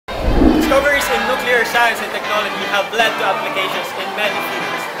Discoveries in nuclear science and technology have led to applications in many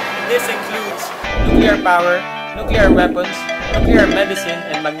fields. This includes nuclear power, nuclear weapons, nuclear medicine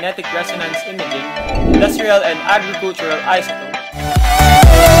and magnetic resonance imaging, industrial and agricultural isotopes.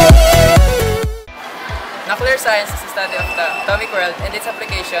 Nuclear science is the study of the atomic world and its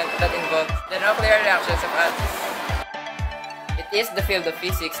application that involve the nuclear reactions of atoms. It is the field of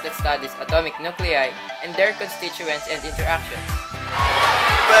physics that studies atomic nuclei and their constituents and interactions.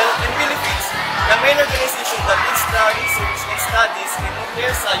 Well, in Philippines, the main organization that leads the research and studies in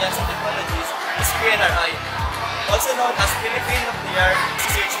nuclear science and technologies is PNRI, also known as Philippine Nuclear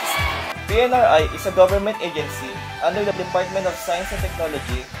Research Institute. PNRI is a government agency under the Department of Science and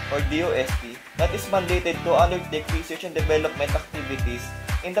Technology, or DOST, that is mandated to undertake research and development activities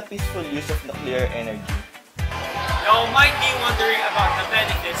in the peaceful use of nuclear energy. Now, you might be wondering about the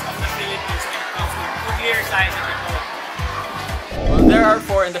benefits of the Philippines when it comes to nuclear science and technology. Well, there are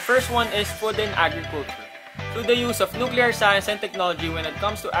four, and the first one is food and agriculture. Through the use of nuclear science and technology when it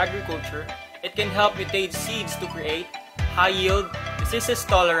comes to agriculture, it can help mutate seeds to create high-yield,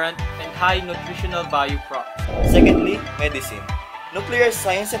 disease-tolerant, and high nutritional value crops. Secondly, medicine. Nuclear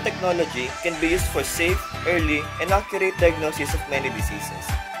science and technology can be used for safe, early, and accurate diagnosis of many diseases.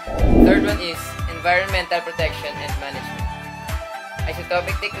 Third one is environmental protection and management.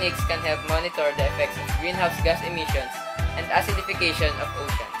 Isotopic techniques can help monitor the effects of greenhouse gas emissions and acidification of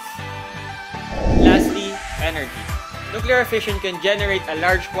oceans. Lastly, energy. Nuclear fission can generate a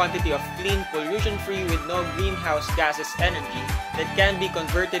large quantity of clean, pollution-free with no greenhouse gases energy that can be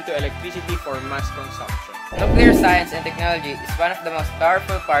converted to electricity for mass consumption. Nuclear science and technology is one of the most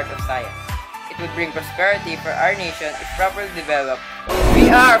powerful parts of science. It would bring prosperity for our nation if properly developed. We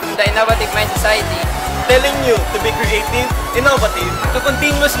are from the Innovative Mind Society, Telling you to be creative, innovative, to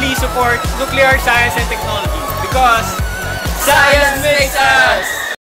continuously support nuclear science and technology because science makes us!